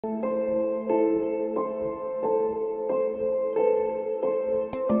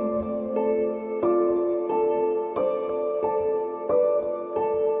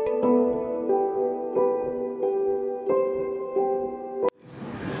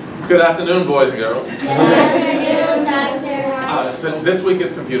Good afternoon, boys and girls. Good afternoon, Dr. So this week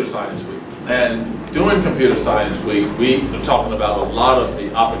is Computer Science Week. And during Computer Science Week, we are talking about a lot of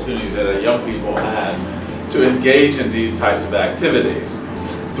the opportunities that our young people have to engage in these types of activities.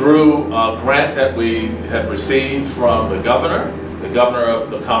 Through a grant that we have received from the governor of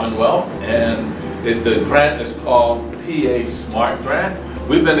the Commonwealth, and the grant is called PA Smart Grant.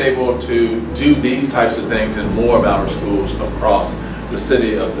 We've been able to do these types of things in more of our schools across the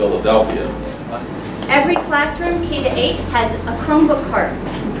city of Philadelphia. Every classroom, K-8, has a Chromebook cart,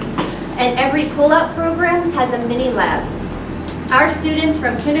 and every pull-out program has a mini lab. Our students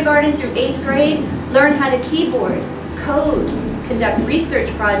from kindergarten through 8th grade learn how to keyboard, code, conduct research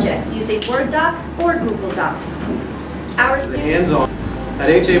projects using Word docs or Google Docs. Our students hands-on. At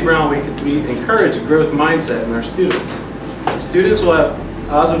H.A. Brown, we encourage a growth mindset in our students. Students will have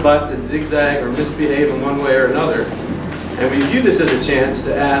Ozobots that zigzag or misbehave in one way or another, and we view this as a chance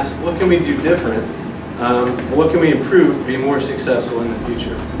to ask, what can we do different? What can we improve to be more successful in the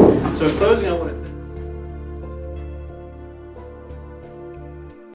future? So in closing, I want to